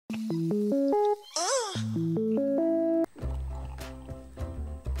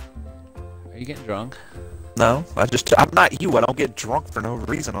Are you getting drunk? No, I'm not you. I don't get drunk for no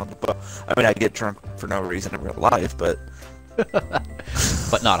reason on the boat. I mean, I get drunk for no reason in real life, but...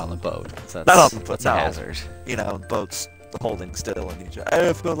 But not on the boat. That's, not on the boat, that's no. a hazard. You know, the boat's holding still and you just...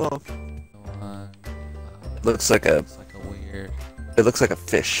 I fell off. Looks like a... It's like a weird... It looks like a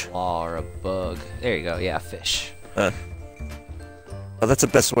fish. Claw or a bug. There you go, yeah, fish. Well, that's the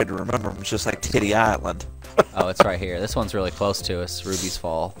best way to remember them. It's just like Titty Island. Oh, it's right here. This one's really close to us, Ruby's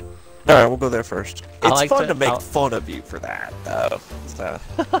Fall. Alright, we'll go there first. It's like fun to make fun of you for that, though. So.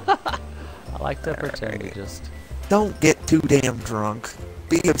 I like to pretend to just... Don't get too damn drunk.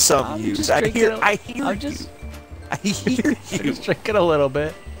 Be of some use. I hear you. I hear you. I'm just drinking a little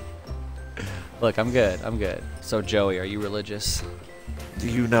bit. Look, I'm good. I'm good. So, Joey, are you religious? Do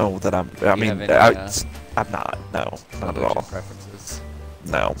you know that I'm... I mean, I'm not. No, not at all. Preferences?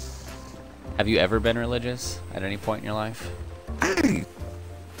 No. Have you ever been religious at any point in your life?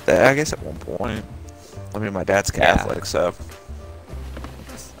 I guess at one point. I mean, my dad's Catholic, so...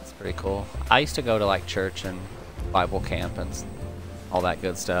 That's pretty cool. I used to go to, like, church and Bible camp and all that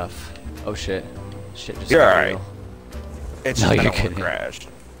good stuff. Oh, shit. Shit just You're got alright. real. It's No, just you're I don't kidding. crashed.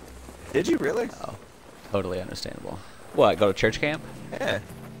 Did you really? Oh, totally understandable. What, go to church camp? Yeah.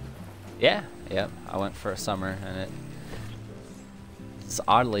 Yeah, yep. I went for a summer, and it's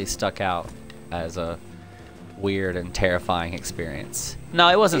oddly stuck out as a weird and terrifying experience. No,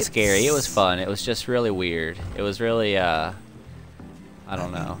 it wasn't scary. It was fun. It was just really weird. It was really, I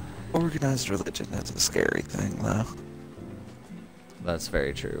don't know. Organized religion is a scary thing, though. That's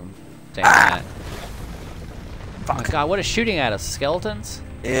very true. Damn that. Oh my god, what is shooting at us? Skeletons?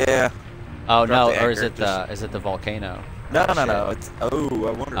 Yeah. Oh no, the or is anchor, it the volcano? No, Oh, no, shit. no. It's, I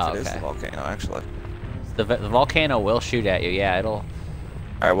wonder if it is okay. the volcano, actually. The volcano will shoot at you. Yeah, it'll.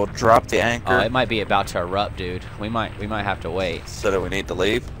 Alright, we'll drop the anchor. Oh, it might be about to erupt, dude. We might have to wait. So that we need to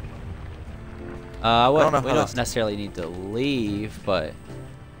leave? We don't necessarily need to leave, but...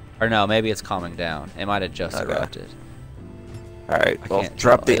 Or no, maybe it's calming down. It might have just erupted. Alright, I well, can't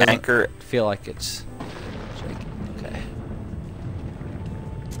drop tell. the anchor. Feel like it's shaking. Okay.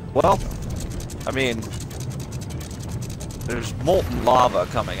 Well, I mean... There's molten lava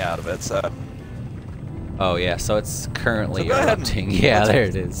coming out of it, so... Oh yeah, so it's currently go ahead and- erupting. Yeah, there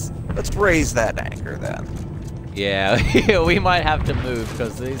it is. Let's raise that anchor, then. Yeah, we might have to move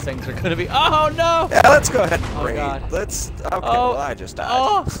because these things are gonna be. Oh no! Yeah, let's go ahead and Oh, raise. God. Let's... Okay, Oh, well, I just died.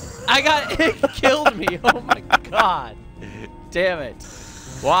 Oh, I got it. Killed me. Oh my god! Damn it!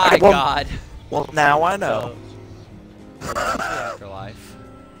 Why, Well, God? Well, now I know. So, afterlife.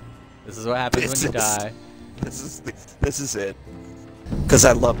 This is what happens when you die. This is it. Because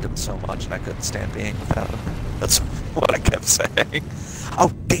I loved him so much and I couldn't stand being without him. That's what I kept saying. Oh,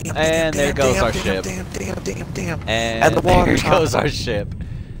 damn, And there goes our ship. Damn. And the there water's goes hot. our ship.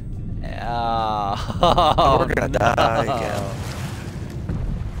 Oh, We're gonna die no. again.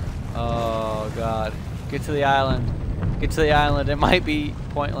 Oh god. Get to the island. Get to the island. It might be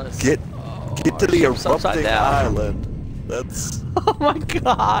pointless. Get our to the ship's upside erupting down. island. That's... Oh my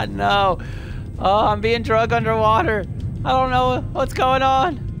god, no. Oh, I'm being drugged underwater. I don't know what's going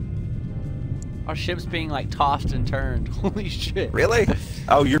on. Our ship's being like tossed and turned. Holy shit. Really?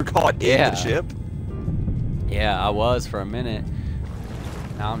 Oh, you're caught in the ship? Yeah, I was for a minute.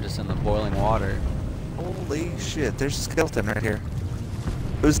 Now I'm just in the boiling water. Holy shit, there's a skeleton right here.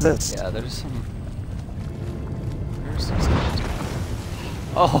 Who's this? Yeah, there's some skeletons.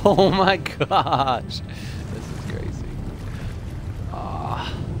 Oh my gosh. This is crazy.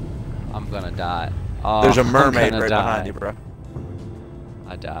 Ah, I'm gonna die. Oh, There's a mermaid right die. behind you, bro.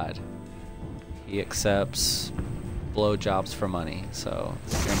 I died. He accepts blowjobs for money, so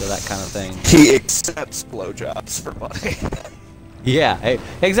if you're into that kind of thing. He accepts blowjobs for money. Yeah, hey,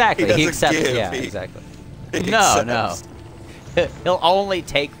 exactly. He doesn't accepts. give, Yeah, he- exactly. He No, accepts. no. He'll only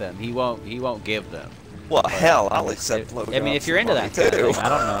take them. He won't give them. Well, hell, I'll accept blowjobs. I mean, if you're for into money, that kind too. of thing, I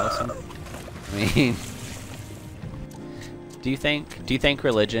don't know. I mean, do you think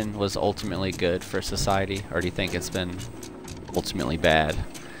religion was ultimately good for society, or do you think it's been ultimately bad?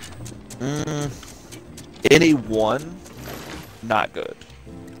 Any one, not good.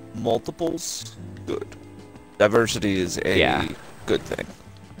 Multiples, good. Diversity is a good thing.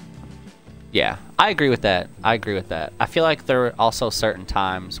 Yeah, I agree with that. I feel like there were also certain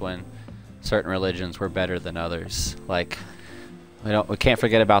times when certain religions were better than others. Like, we can't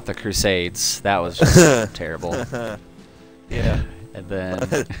forget about the Crusades. That was just terrible. Yeah. And then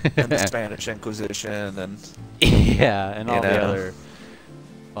And the Spanish Inquisition and yeah, and all the know. other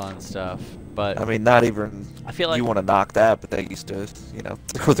fun stuff. But I mean, not even. I feel like You want to knock that, but they used to, you know,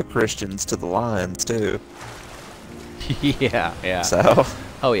 throw the Christians to the lions too. yeah, yeah. So.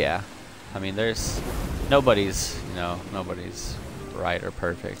 Oh yeah. I mean, nobody's right or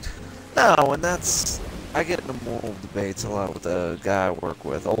perfect. No, and I get into moral debates a lot with a guy I work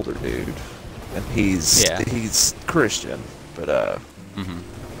with, older dude, and he's Christian, but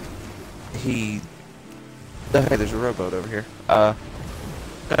hey, there's a rowboat over here.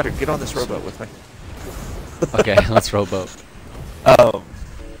 Better get on this rowboat with me. Okay, let's rowboat.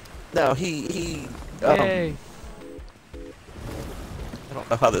 No, he Yay. I don't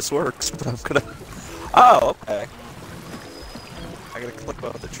know how this works, but I'm gonna. Oh, okay. I gotta click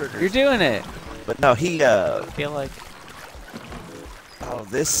on the triggers. You're doing it. But no, he. I feel like. Oh,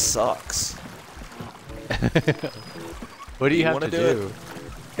 this sucks. What do you have to wanna do?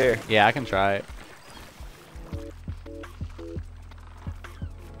 Here, Yeah, I can try it.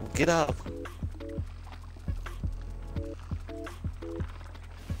 get up.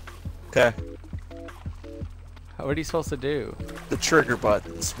 Okay. What are you supposed to do? The trigger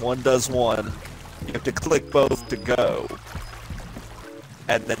buttons. One does one. You have to click both to go.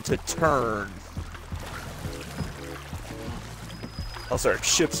 And then to turn. Oh, sorry,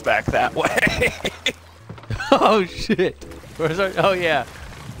 ship's back that way. Oh shit! Where's our? Oh yeah.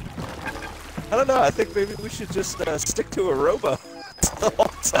 I don't know, I think maybe we should just stick to a rowboat the whole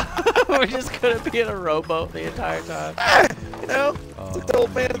time. We're just gonna be in a rowboat the entire time. You know? It's like the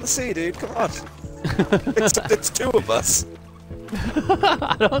old man in the sea, dude. Come on. It's two of us.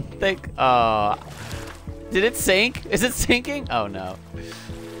 I don't think. Did it sink? Is it sinking? Oh no.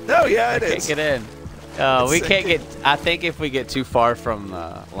 No, yeah, it Can't is. get in. We can't get. I think if we get too far from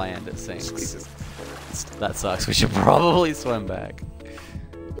land, it sinks. Jesus. That sucks. We should probably swim back.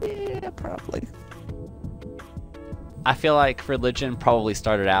 Yeah, probably. I feel like religion probably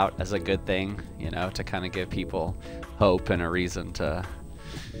started out as a good thing, you know, to kind of give people hope and a reason to,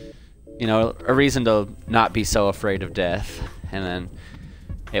 a reason to not be so afraid of death. And then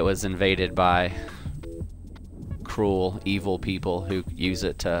it was invaded by cruel, evil people who use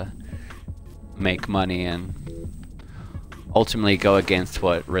it to make money and ultimately go against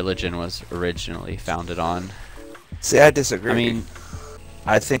what religion was originally founded on. See, I disagree. I mean,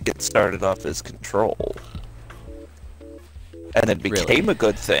 I think it started off as control. And then became a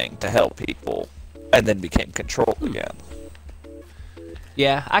good thing to help people. And then became control again.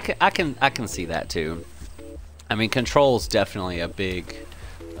 Yeah, I can see that too. I mean, control's definitely a big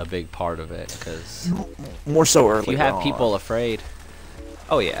part of it, because more so early if you have on. people afraid.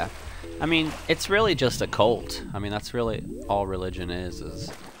 Oh yeah. I mean, it's really just a cult. I mean, that's really all religion is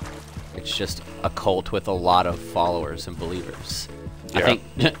it's just a cult with a lot of followers and believers. Yeah. I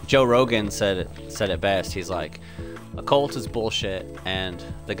think Joe Rogan said it best. He's like, a cult is bullshit, and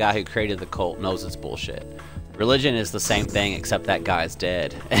the guy who created the cult knows it's bullshit. Religion is the same thing, except that guy's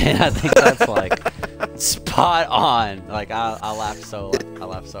dead. And I think that's like spot on. Like I laughed so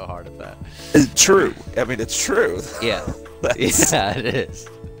hard at that. It's true. I mean, it's true. Yeah. Yeah, it is.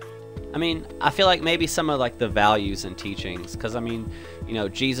 I mean, I feel like maybe some of like the values and teachings, because I mean,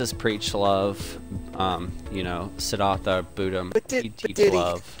 Jesus preached love. Siddhartha Buddha he teach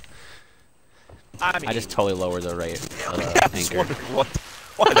love. I mean, I just totally lowered the rate of the anchor.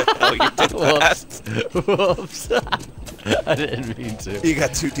 Why the hell you did that? Whoops. I didn't mean to. You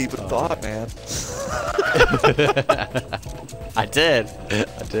got too deep in thought, man. I did.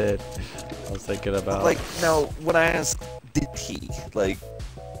 I was thinking about... Like, now, when I asked, did he, like,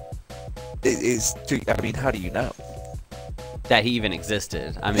 I mean, how do you know? That he even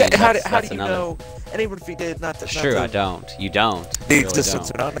existed. I mean, yeah, that's how do you another... know? And even if he did, not that. Sure, I don't. You don't. The You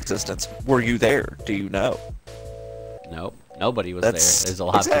existence really or non-existence. Were you there? Do you know? Nope. Nobody was there. There's a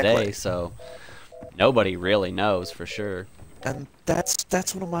lot today, so nobody really knows for sure. And that's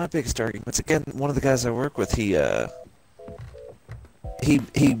one of my biggest arguments. Again, one of the guys I work with, he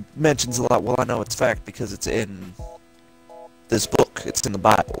mentions a lot. Well, I know it's fact because it's in this book. It's in the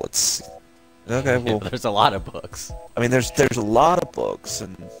Bible. It's okay. Well, there's a lot of books. I mean, there's a lot of books,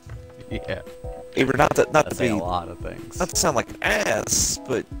 and yeah, even not to be a lot of things. Not to sound like an ass,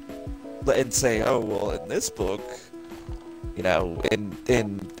 but and say, oh well, in this book,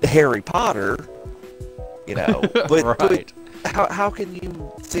 in Harry Potter, but right. But how can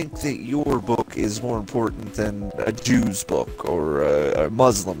you think that your book is more important than a Jew's book or a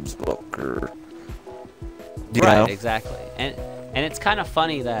Muslim's book or you know? Exactly. And it's kind of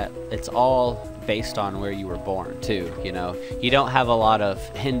funny that it's all based on where you were born too. You don't have a lot of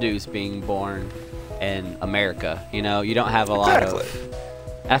Hindus being born in America. You don't have a lot of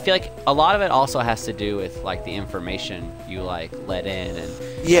I feel like a lot of it also has to do with like the information you like let in and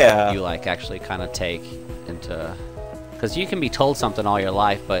Yeah. you like actually kind of take into, because you can be told something all your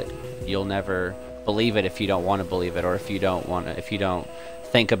life, but you'll never believe it if you don't want to believe it, or if you don't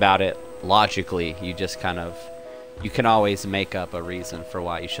think about it logically. You just kind of, you can always make up a reason for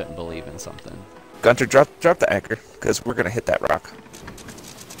why you shouldn't believe in something. Gunter, drop the anchor, because we're gonna hit that rock.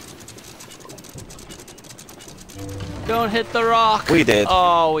 Don't hit the rock. We did.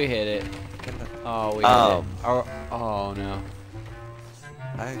 Oh, we hit it. Oh, we hit it. Oh no.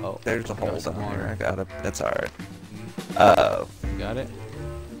 There's a hole down here. I got it. That's alright. You got it?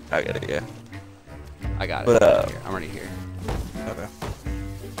 I got it, yeah. I got it. But, I'm already here. Okay.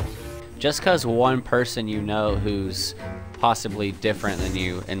 Just because one person you know who's possibly different than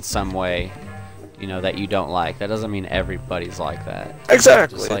you in some way, you know, that you don't like, that doesn't mean everybody's like that.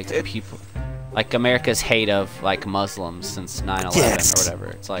 Exactly. Just like people, like America's hate of like Muslims since 9/11 Yes. or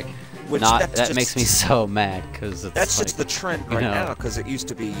whatever. It's like, That makes me so mad, because it's that's like, just the trend right now, because it used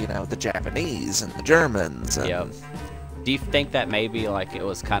to be, you know, the Japanese and the Germans. And Yep. Do you think that maybe like it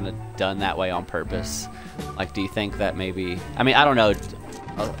was kind of done that way on purpose? Like, do you think that maybe, I mean, I don't know.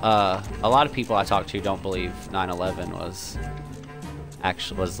 A lot of people I talk to don't believe 9/11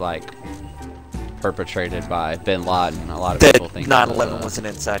 was like perpetrated by Bin Laden. A lot of that people think 9/11 was an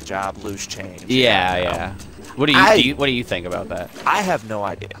inside job, loose change. Yeah, you know. yeah. What do you what do you think about that? I have no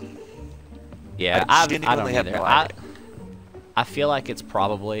idea. Yeah, I I don't genuinely have either. no idea. I feel like it's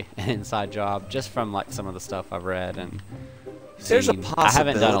probably an inside job, just from like some of the stuff I've read and There's a seen. I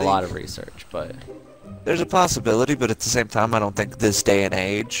haven't done a possibility. lot of research, but There's a possibility, but at the same time, I don't think this day and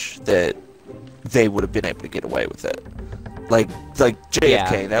age that they would have been able to get away with it. Like JFK,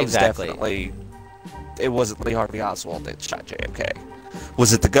 Yeah, that was exactly. definitely. It wasn't Lee Harvey Oswald that shot JFK.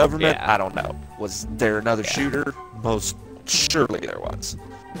 Was it the government? Yeah. I don't know. Was there another shooter? Most surely there was.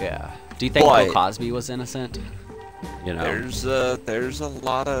 yeah. Do you think But- Bill Cosby was innocent? You know. There's a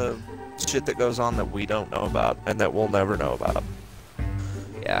lot of shit that goes on that we don't know about and that we'll never know about.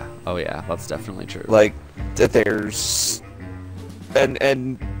 Yeah. Oh yeah, that's definitely true. Like that there's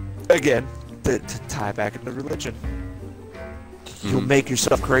and again to tie back into religion. You'll make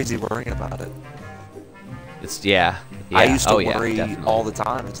yourself crazy worrying about it. It's yeah. I used to yeah, worry definitely. all the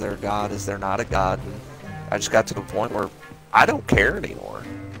time, is there a God, is there not a God? And I just got to the point where I don't care anymore.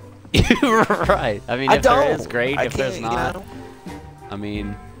 Right. I mean, I if there don't. is, great. I If there's can't, you not, know? I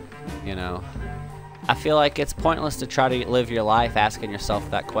mean, you know, I feel like it's pointless to try to live your life asking yourself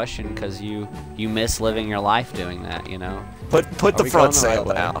that question, because you miss living your life doing that. You know. Put Are the we front going the right sail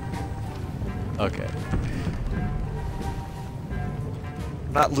way? down. Okay.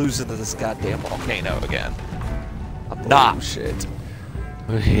 I'm not losing to this goddamn volcano again. I'm Oh not. shit.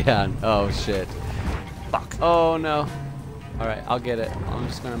 Yeah. Oh shit. Fuck. Oh no. All right, I'll get it. I'm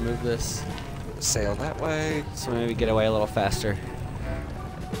just gonna move this Sail that way. so maybe get away a little faster.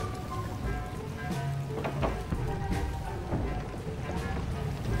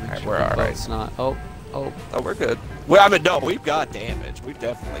 Alright, we're alright. It's not. Oh. Oh, we're good. Well, I mean, no, we've got damage. We've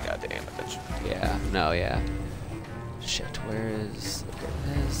definitely got damage. Yeah. No. Yeah. Shit. Where is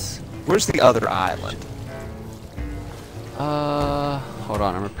this? Where's the other island? Hold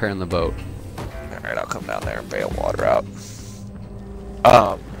on. I'm repairing the boat. Alright, I'll come down there and bail water out.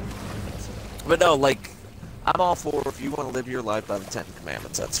 But no, like, I'm all for if you want to live your life by the Ten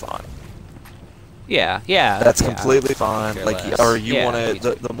Commandments, that's fine. Yeah. Yeah. That's yeah. completely fine. Care Like, less. or you Yeah, want me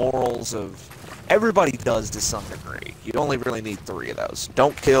to, too. the morals of, everybody does to some degree. You only really need 3 of those.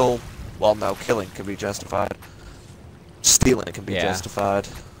 Don't kill, well, no, killing can be justified. Stealing can be Yeah. justified.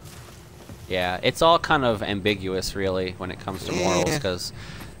 Yeah. It's all kind of ambiguous, really, when it comes to morals, Yeah. because,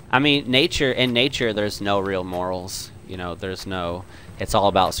 I mean, in nature, there's no real morals. You know, there's no. It's all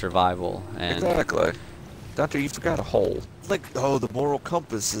about survival, and Exactly. Doctor, you forgot a hole. Like, oh, the moral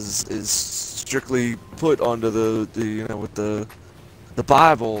compass is strictly put onto the you know, with the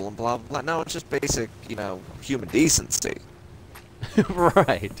Bible and blah, blah, blah. No, it's just basic, you know, human decency.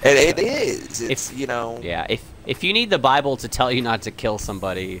 right. And it is. It's, you know... Yeah. If you need the Bible to tell you not to kill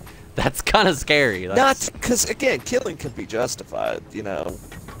somebody, that's kind of scary. Not, because, again, killing can be justified, you know.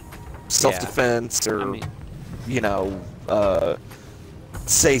 Self-defense or, I mean, you know,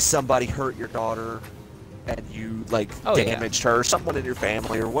 say somebody hurt your daughter and you, like, Oh, yeah. damaged her, someone in your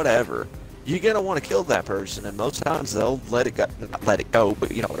family or whatever. You're going to want to kill that person, and most times they'll let it go, not let it go,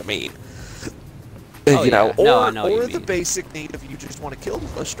 but you know what I mean. Oh, you know, yeah. No, I or, know what you or the mean. basic need of you just want to kill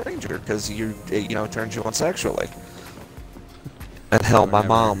a stranger because you know, it turns you on sexually. And hell, my Whatever.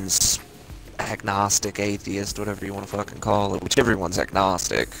 mom's agnostic, atheist, whatever you want to fucking call it, which everyone's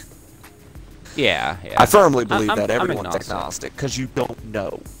agnostic. Yeah, yeah. I firmly believe I'm that everyone's agnostic. agnostic because you don't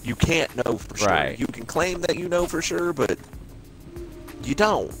know. You can't know for sure. Right. You can claim that you know for sure, but you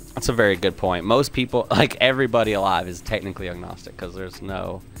don't. That's a very good point. Most people, like everybody alive, is technically agnostic because there's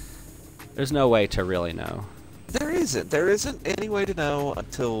no way to really know. There isn't. There isn't any way to know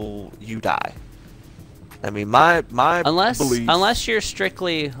until you die. I mean, my belief... unless you're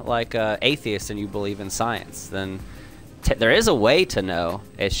strictly like a atheist and you believe in science, then there is a way to know.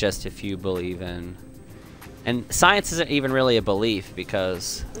 It's just if you believe in, and science isn't even really a belief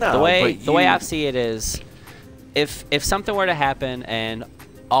because the way I see it is, if something were to happen and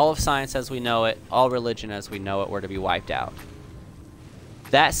all of science as we know it, all religion as we know it were to be wiped out,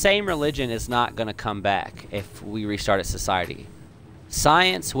 that same religion is not going to come back if we restarted society.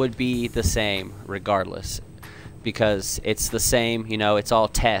 Science would be the same regardless because it's the same, you know, it's all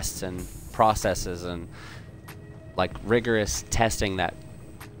tests and processes and like rigorous testing that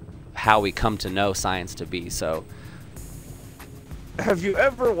how we come to know science to be. So have you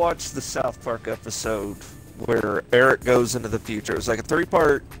ever watched the South Park episode where Eric goes into the future? It was like a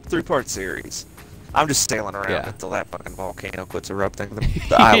three-part series. I'm just sailing around until that fucking volcano quits erupting.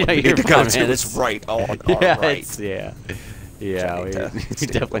 The island we need to go to is right on our right. Yeah, we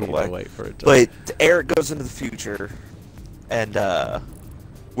definitely need to wait for it. But Eric goes into the future, and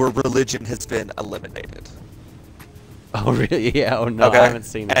where religion has been eliminated. Oh, really? Yeah, oh no, okay. I haven't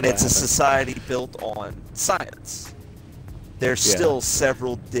seen it. And it's a society built on science. There's still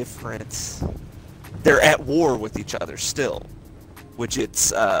several different... They're at war with each other still. Which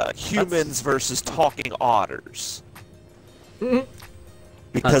it's humans versus talking otters.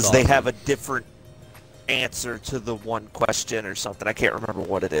 Because they have a different answer to the one question or something. I can't remember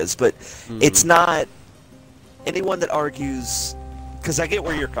what it is, but it's not anyone that argues, because I get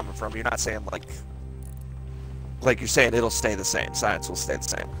where you're coming from. You're not saying like you're saying it'll stay the same, science will stay the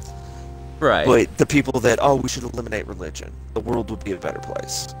same, right? But the people that we should eliminate religion, the world would be a better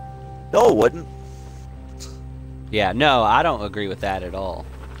place. No, it wouldn't. Yeah, no, I don't agree with that at all.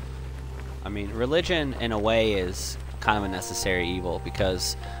 I mean, religion in a way is kind of a necessary evil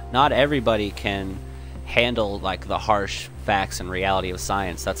because not everybody can handle like the harsh facts and reality of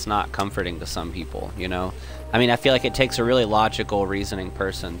science. That's not comforting to some people, you know. I mean, I feel like it takes a really logical reasoning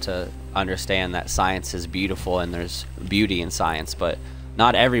person to understand that science is beautiful and there's beauty in science, but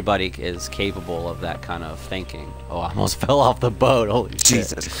not everybody is capable of that kind of thinking. Oh, I almost fell off the boat. Holy shit.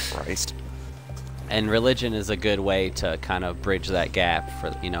 Jesus Christ. And religion is a good way to kind of bridge that gap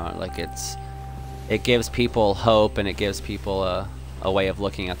for, you know, like it gives people hope and it gives people a way of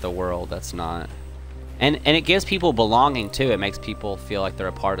looking at the world that's not. And it gives people belonging too. It makes people feel like they're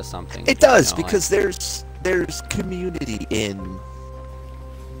a part of something. It does, you know, because there's community in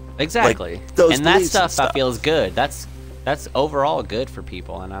exactly. Like, those and that beliefs stuff and stuff I feel is good. That's overall good for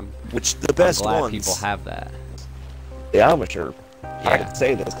people, and I'm glad people have that. The Amish are. Yeah. I can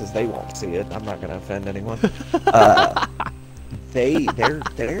say this because they won't see it. I'm not going to offend anyone.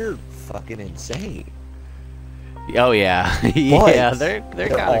 They're fucking insane. Oh yeah, yeah. They're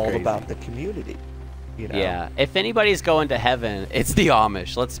kind of all crazy. About the community. You know? Yeah. If anybody's going to heaven, it's the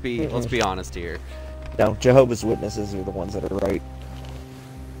Amish. Let's be honest here. No, Jehovah's Witnesses are the ones that are right.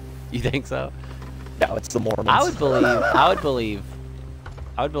 You think so? No, it's the Mormons. I would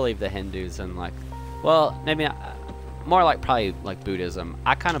believe the Hindus and like, well, maybe not. More like probably like Buddhism.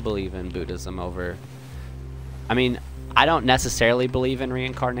 I kind of believe in Buddhism over. I mean, I don't necessarily believe in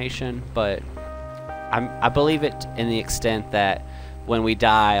reincarnation, but I believe it in the extent that when we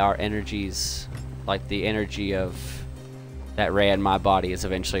die, our energies, like the energy of that ray in my body, is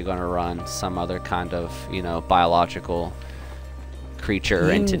eventually going to run some other kind of, you know, biological creature or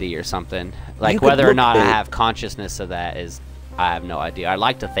entity or something. Like whether or not I have consciousness of that I have no idea. I'd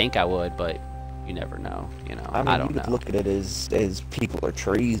like to think I would, but you never know, you know. I mean, I don't know. You could look at it as people are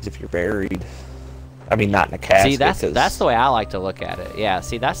trees if you're buried. I mean, not in a casket. See, that's the way I like to look at it. Yeah,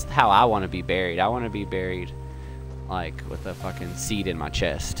 see, that's how I want to be buried. I want to be buried, like, with a fucking seed in my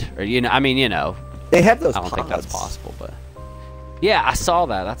chest. Or, you know, I mean, you know. They have those I don't pods. think that's possible, but... Yeah, I saw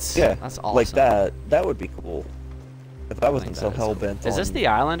that. That's awesome. Like that would be cool. If I wasn't so hell-bent on... Is this the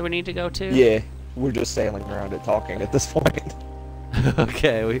island we need to go to? Yeah, we're just sailing around it talking at this point.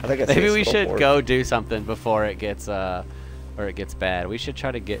 Okay, maybe we should go do something before it gets bad. We should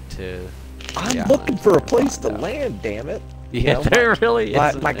try to get to. I'm looking for a place to land. Damn it! Yeah, there really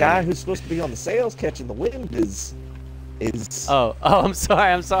is. My guy who's supposed to be on the sails catching the wind is. Oh, I'm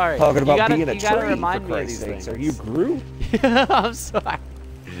sorry. Talking about being a tree. You gotta remind me of these things. Are you Groot? I'm sorry.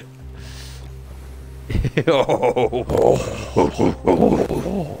 We're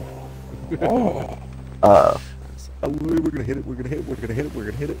gonna hit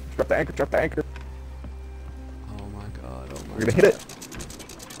it. Drop the anchor. We're gonna hit it.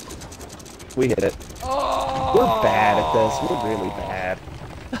 We hit it. Oh! We're bad at this. We're really bad.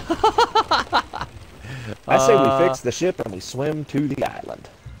 I say we fix the ship and we swim to the island.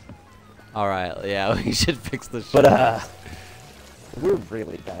 Alright, yeah, we should fix the ship. But, we're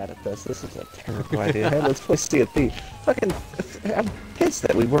really bad at this. This is a terrible idea. Hey, let's play Sea of Thieves. Fucking, I'm pissed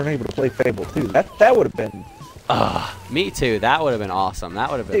that we weren't able to play Fable 2. That would have been... Me too. That would have been awesome. That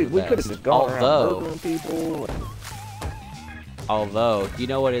would have been Dude, the we best. could have just gone around murdering people and... Although, you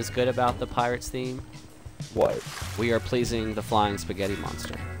know what is good about the Pirates theme? What? We are pleasing the flying spaghetti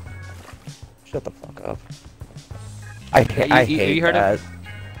monster. Shut the fuck up. I hate you heard that.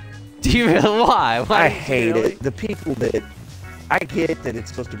 Do you why? I hate it. The people that... I get that it's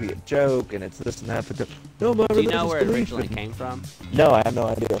supposed to be a joke and it's this and that, but no, do you know where it originally came from? No, I have no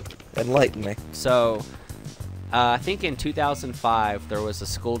idea. Enlighten me. So, I think in 2005 there was a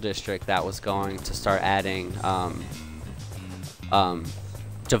school district that was going to start adding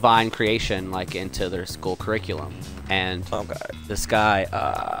divine creation like into their school curriculum, and this guy,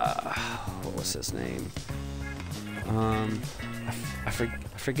 what was his name? I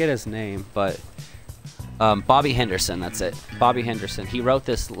forget his name, but Bobby Henderson, that's it. Bobby Henderson. He wrote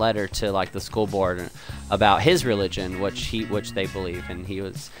this letter to like the school board about his religion, which they believe, and he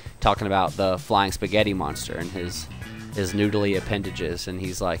was talking about the flying spaghetti monster and his noodly appendages, and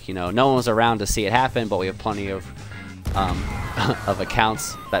he's like, you know, no one was around to see it happen, but we have plenty of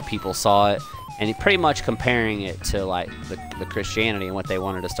accounts that people saw it, and he pretty much comparing it to like the Christianity and what they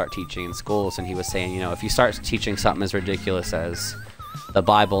wanted to start teaching in schools. And he was saying, you know, if you start teaching something as ridiculous as the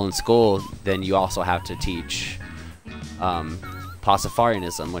Bible in school, then you also have to teach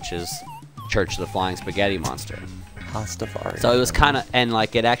Pastafarianism, which is Church of the Flying Spaghetti Monster. Pastafari. So it was kind of, and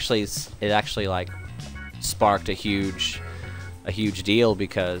like it actually like sparked a huge deal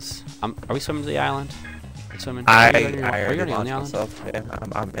because are we swimming to the island? Are we swimming? I already on the island? myself. Yeah,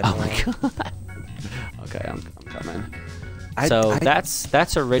 I'm in Oh my god. Okay, I'm coming. So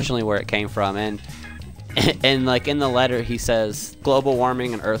that's originally where it came from, and like in the letter he says global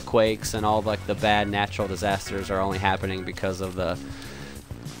warming and earthquakes and all like the bad natural disasters are only happening because of the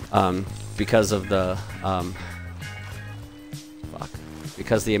because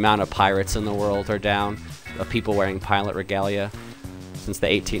the amount of pirates in the world are down, of people wearing pilot regalia since the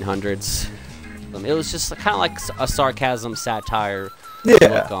 1800s. It was just kind of like a sarcasm satire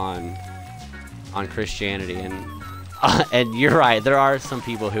look on Christianity, and you're right, there are some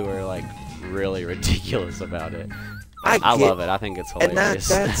people who are like really ridiculous about it. I love it. I think it's hilarious.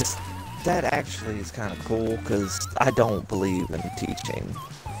 And that actually is kind of cool because I don't believe in teaching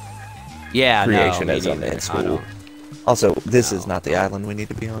creationism in school. Also, this is not the island we need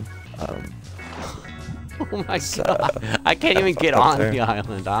to be on. Oh my god! I can't even get on the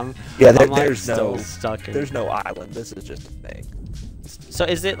island. There's still stuck in. There's no island. This is just a thing. So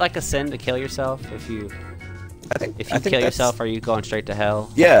is it like a sin to kill yourself if you? I think kill yourself, are you going straight to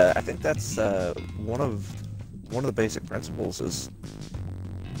hell? Yeah, I think that's one of the basic principles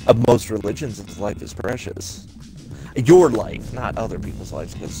of most religions is life is precious. Your life, not other people's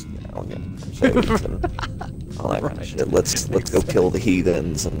lives, because you know, crusades and all that kind of shit. Let's go kill the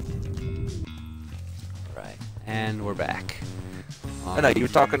heathens and. Right, and we're back. I know you were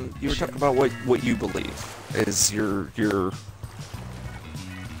talking about what you believe is your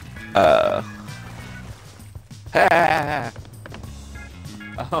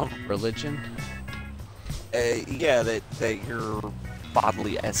religion? Yeah, that your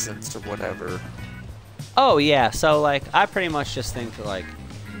bodily essence or whatever. Oh yeah, so like I pretty much just think like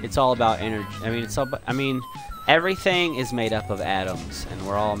it's all about energy. I mean, everything is made up of atoms, and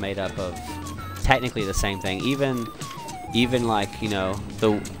we're all made up of technically the same thing. Even like, you know,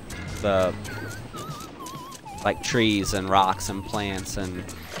 the like trees and rocks and plants and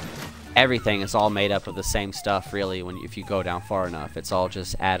everything is all made up of the same stuff, really. If you go down far enough, it's all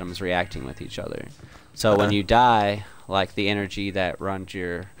just atoms reacting with each other. So when you die, like the energy that runs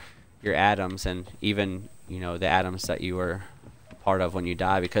your atoms, and even, you know, the atoms that you were a part of when you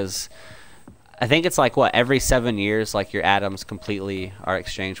die, because I think it's like every 7 years, like your atoms completely are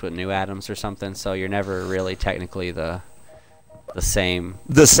exchanged with new atoms or something. So you're never really technically the same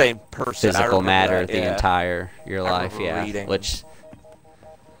person, physical matter the entire your life. Yeah, which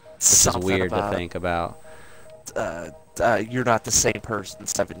is weird to think about. You're not the same person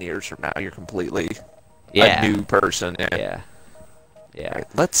 7 years from now. You're completely a new person. Yeah. Right,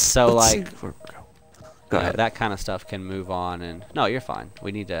 let's see where we're going. Go ahead. That kind of stuff can move on, and no, you're fine.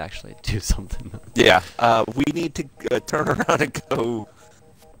 We need to actually do something. Yeah, we need to turn around and go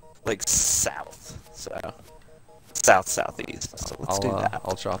like south, southeast. So let's do that.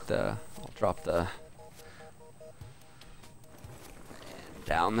 I'll drop the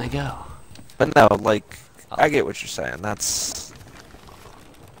Down they go. But no, like, I get what you're saying. That's...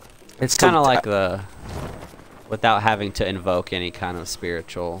 It's kind of like the... Without having to invoke any kind of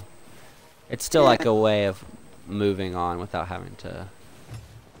spiritual... It's still like a way of moving on without having to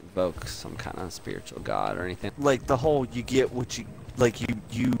invoke some kind of spiritual god or anything. like the whole you get what you... Like,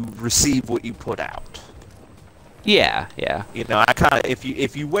 you receive what you put out. Yeah, yeah. You know, I kind of...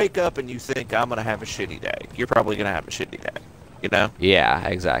 If you wake up and you think, I'm going to have a shitty day, you're probably going to have a shitty day. You know? Yeah,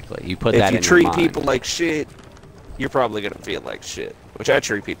 exactly. You put that in your If you treat mind. people like shit, you're probably going to feel like shit. Which I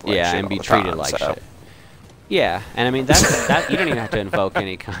treat people like shit and all be the treated time, like so. shit. Yeah, and I mean that you don't even have to invoke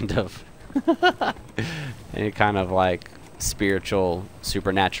any kind of like spiritual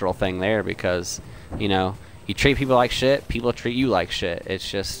supernatural thing there, because you know you treat people like shit, people treat you like shit. It's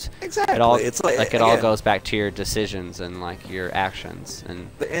just Exactly. it all It's like, it all again, goes back to your decisions and like your actions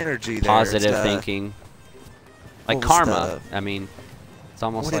and the energy there. positive is, thinking, like what was karma. the- I mean, it's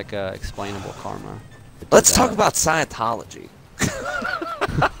almost what like a explainable karma. Let's talk about Scientology.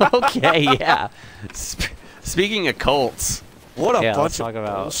 Okay, yeah. Speaking of cults, What a Yeah, let's bunch talk of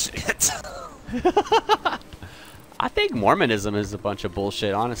about- bullshit. I think Mormonism is a bunch of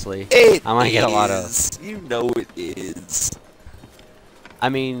bullshit, honestly. It I might get a lot of... is. You know it is. I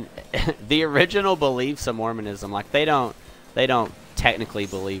mean, the original beliefs of Mormonism, like they don't technically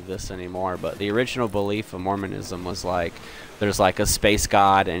believe this anymore, but the original belief of Mormonism was like there's like a space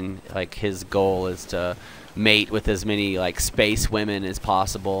god and like his goal is to mate with as many like space women as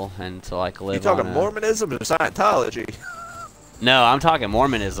possible and to like live You talking on a... Mormonism or Scientology? No, I'm talking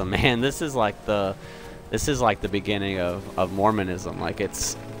Mormonism, man. This is like the beginning of Mormonism. Like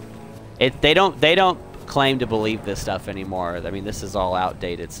they don't claim to believe this stuff anymore. I mean, this is all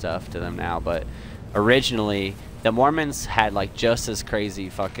outdated stuff to them now, but originally the Mormons had like just as crazy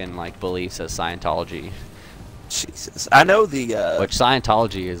fucking like beliefs as Scientology. Jesus. I know the Which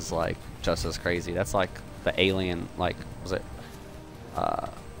Scientology is like just as crazy. That's like the alien, like was it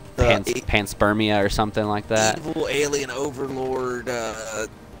panspermia or something like that? evil alien overlord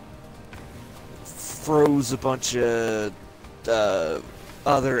froze a bunch of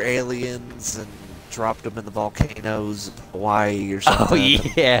other aliens and dropped them in the volcanoes in Hawaii or something. Oh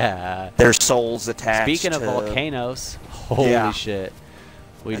yeah. Their souls attached. Speaking of to volcanoes, holy Yeah. shit.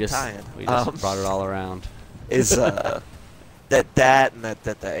 We That just tie-in. brought it all around. is that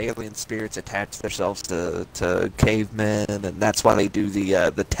the alien spirits attach themselves to cavemen, and that's why they do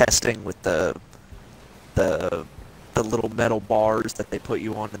the testing with the little metal bars that they put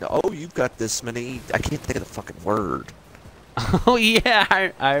you on, and oh, you've got this many. I can't think of the fucking word. Oh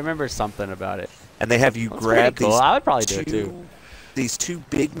yeah, I remember something about it. And they have you That's grab pretty cool. these. I would probably do it too. These two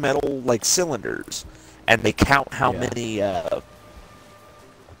big metal like cylinders, and they count how many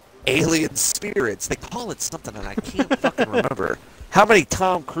alien spirits. They call it something, and I can't fucking remember. How many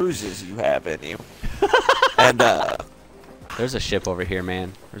Tom Cruises you have in you? And There's a ship over here,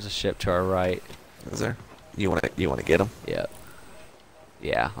 man. There's a ship to our right. is there? You want to get them? Yep.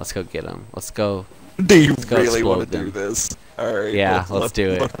 Yeah, let's go get them. Let's go. Do you go really want to explode do them. this? All right. Yeah, let's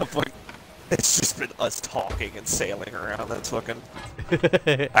do it. It's just been us talking and sailing around. That's fucking.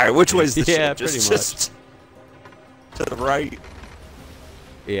 All right, which way is the Yeah, ship? pretty Just to the right.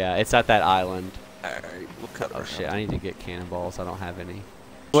 Yeah, it's at that island. All right, we'll cut Oh around. shit, I need to get cannonballs. I don't have any.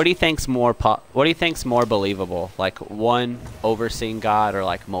 What do you think's more what do you think's more believable? Like one overseeing god or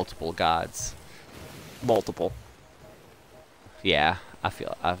like multiple gods? Multiple. Yeah, I agree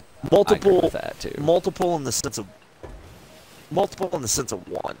Multiple. with that too. Multiple in the sense of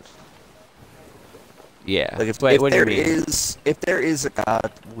one. Yeah. Like if Wait, if what do you there mean? if there is a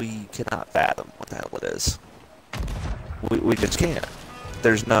god, we cannot fathom what the hell it is. We just can't.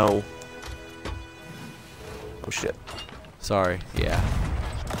 There's no. Oh shit. Sorry. Yeah.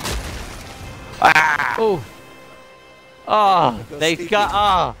 Ah! Oh. Oh, Go they Stevie. got.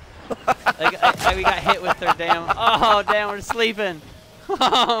 Oh. We got hit with their damn. Oh, damn, we're sleeping.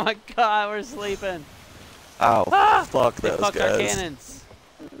 Oh my god, we're sleeping. Oh, Ah! fuck They those fucked our guys. cannons.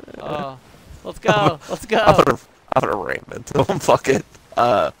 Oh. Let's go. Let's go. I'm gonna ram into them. Fuck it.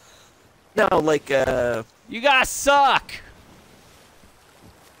 No, like You guys suck.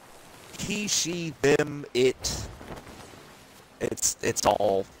 he, she, them, it. It's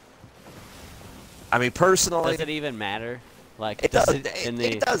all. I mean, personally, Does it even matter? Like, it does doesn't. it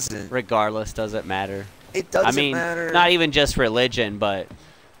It doesn't. regardless, does it matter? It doesn't I mean, matter. not even just religion, but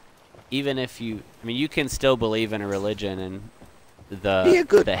even if you, I mean, you can still believe in a religion and Be a the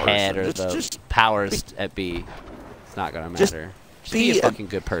good head person. or the Just powers at be. It's not gonna Just matter. Just be be a a- fucking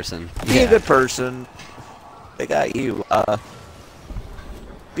good person. be a good person. They got you.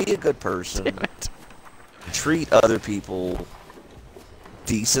 Be a good person. Damn it. Treat other people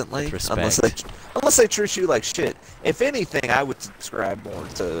decently, With unless they treat you like shit. If anything, I would subscribe more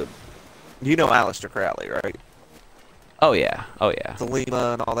to, you know, Aleister Crowley, right? Oh yeah. Oh yeah. The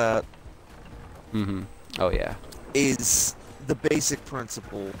Lima and all that. Mhm. Oh yeah. Is the basic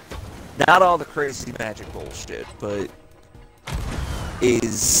principle, not all the crazy magic bullshit, but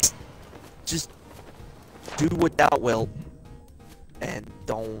is just do what thou wilt and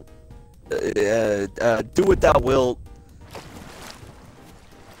don't do what thou wilt.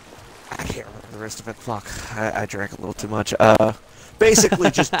 I can't remember the rest of it. Fuck, I drank a little too much. Basically,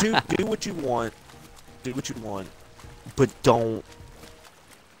 just do what you want. Do what you want, but don't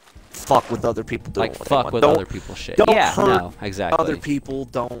fuck with other people. Like fuck with other people's shit. Don't Yeah. hurt No. Exactly. other people.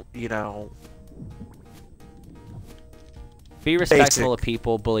 Don't, you know. Be respectful Basic. of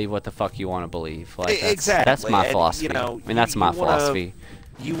people. Believe what the fuck you want to believe. Like that's, Exactly. That's my And, philosophy. you know, I mean, that's my philosophy.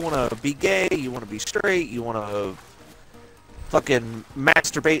 You want to be gay. You want to be straight. You want to fucking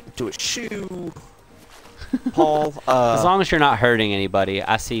masturbate into a shoe. Paul. As long as you're not hurting anybody,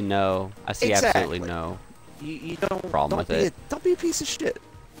 I see no. I see absolutely Exactly. no. You don't Problem with it. Don't be a piece of shit.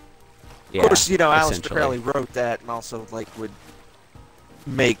 Yeah, Of course, you know, Aleister essentially. Crowley wrote that and also like would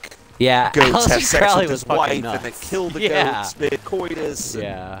make Yeah, goats have Aleister sex Crowley with was his fucking wife nuts. and then kill the Yeah. goats mid coitus. And,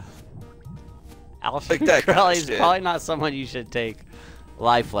 Yeah. Aleister Like that kind of Crowley's shit. probably not someone you should take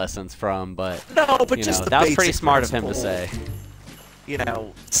life lessons from, but No, but you just know, the that was pretty basic smart of him to principle. say. You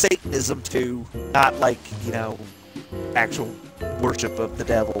know, Satanism too, not like, you know, actual worship of the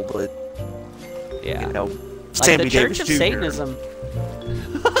devil, but Yeah. you know, Like Sammy the Davis Church of Jr. Satanism.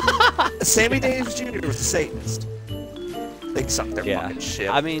 Sammy Davis Jr. was a Satanist. They suck their Yeah. fucking shit.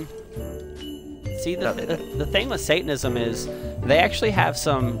 I mean, see, No, they the thing with Satanism is they actually have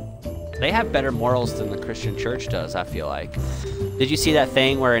they have better morals than the Christian church does, I feel like. Did you see that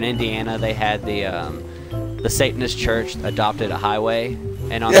thing where in Indiana they had the Satanist church adopted a highway,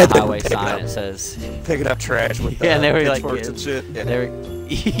 and on Yeah, the they were highway picking sign up- it says, Picking up trash with Yeah, and they were, like, pitchforks getting- and shit. Yeah. they were,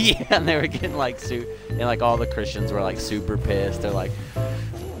 yeah, and they were getting like and like all the Christians were like super pissed. They're like,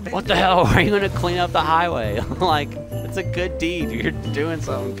 what the hell? Are you gonna clean up the highway? Like, it's a good deed. You're doing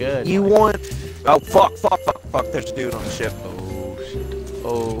something good. You want? Oh fuck! There's a dude on the ship. Oh shit.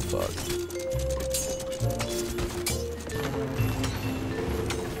 Oh fuck.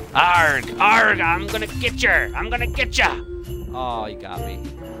 Arg! Arg! I'm gonna get ya! I'm gonna get ya! Oh, you got me,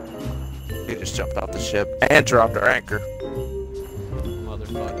 He just jumped off the ship and dropped our anchor.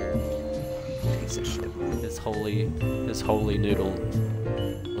 motherfucker. Piece of shit. His holy noodle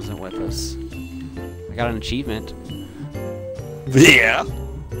wasn't with us. I got an achievement. Yeah.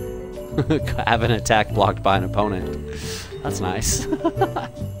 Have an attack blocked by an opponent. That's nice.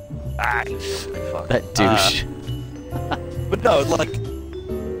 Ah, That douche. But no, like,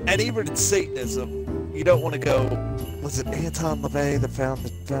 and even in Satanism, you don't want to go. Was it Anton LaVey that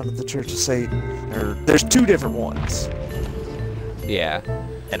founded the Church of Satan? Or there's two different ones. Yeah.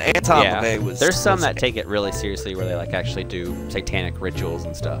 And Anton Yeah. LaVey was. There's some was- that take it really seriously where they like actually do satanic rituals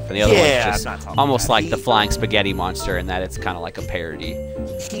and stuff. And the other Yeah, one's just I'm not talking almost about like he- the flying spaghetti monster in that it's kind of like a parody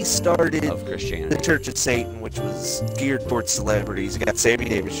He started of Christianity. the Church of Satan, which was geared towards celebrities. You got Sammy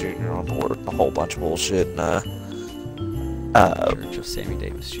Davis Jr. on board, a whole bunch of bullshit. And, Church of Sammy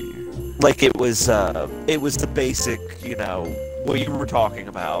Davis Jr. like it was the basic, you know, what you were talking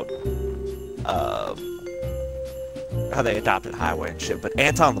about, how they adopted highway and shit. But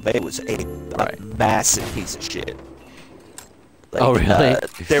Anton LaVey was a Right. massive piece of shit. Like, Oh, really?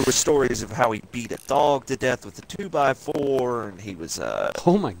 There were stories of how he beat a dog to death with a 2x4, and he was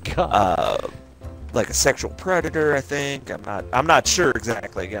Oh my god. like a sexual predator. I think I'm not sure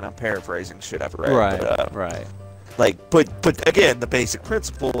exactly. Again, I'm paraphrasing shit I've read. Right. But, Right. like, but again, the basic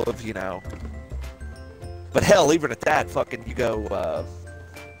principle of, you know. But hell, even at that, fucking, you go,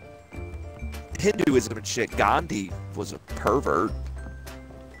 Hinduism and shit. Gandhi was a pervert.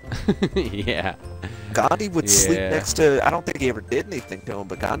 Yeah. Gandhi would sleep Yeah. next to. I don't think he ever did anything to him,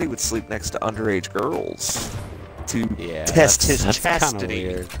 but Gandhi would sleep next to underage girls to Yeah. test his that's kinda chastity.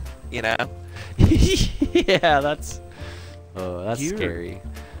 weird. You know, Yeah, that's You're- scary.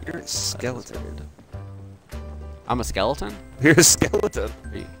 you're a skeleton. I'm a skeleton? You're a skeleton.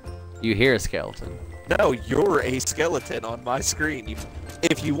 You hear a skeleton. No, you're a skeleton on my screen.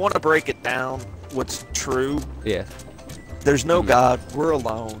 If you want to break it down, what's true, Yeah. there's no God, we're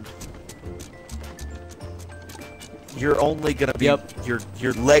alone. You're only gonna be, Yep.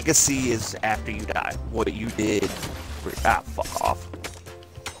 your legacy is after you die. What you did, fuck off.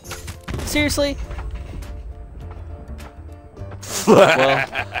 Seriously? Well,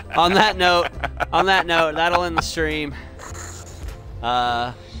 on that note, that'll end the stream.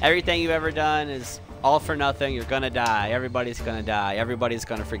 Everything you've ever done is all for nothing. You're gonna die. Everybody's gonna die. Everybody's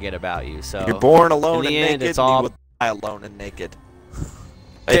gonna forget about you. So You're born alone in the and end, naked, it's all and you will die alone and naked.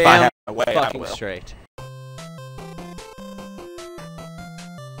 If I have my way, I fucking will. straight.